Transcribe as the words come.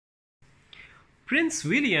Prince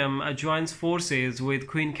William joins forces with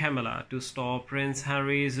Queen Camilla to stop Prince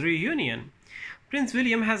Harry's reunion. Prince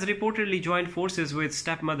William has reportedly joined forces with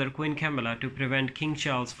stepmother Queen Camilla to prevent King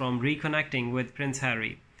Charles from reconnecting with Prince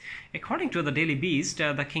Harry. According to the Daily Beast,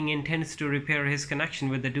 the king intends to repair his connection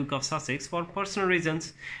with the Duke of Sussex for personal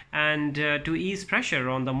reasons and to ease pressure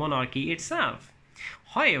on the monarchy itself.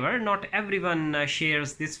 However, not everyone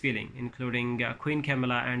shares this feeling, including Queen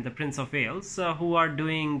Camilla and the Prince of Wales, who are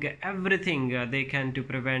doing everything they can to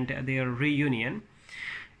prevent their reunion.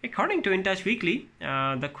 According to In Touch Weekly,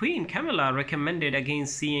 the Queen Camilla recommended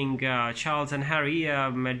against seeing Charles and Harry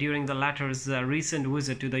during the latter's recent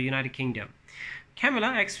visit to the United Kingdom.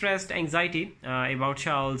 Camilla expressed anxiety about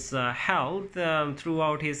Charles' health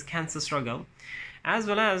throughout his cancer struggle, as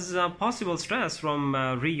well as possible stress from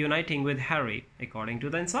reuniting with Harry, according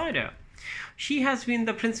to the Insider. She has been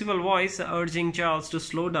the principal voice urging Charles to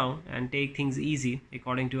slow down and take things easy,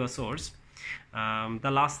 according to a source.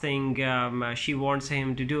 The last thing she wants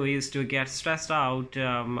him to do is to get stressed out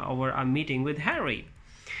over a meeting with Harry.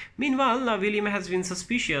 Meanwhile, William has been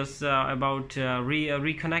suspicious about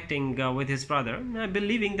reconnecting with his brother,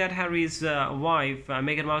 believing that Harry's wife,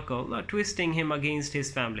 Meghan Markle, twisting him against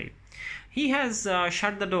his family. He has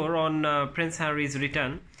shut the door on Prince Harry's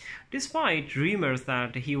return, despite rumors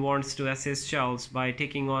that he wants to assist Charles by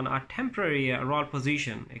taking on a temporary royal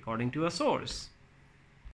position, according to a source.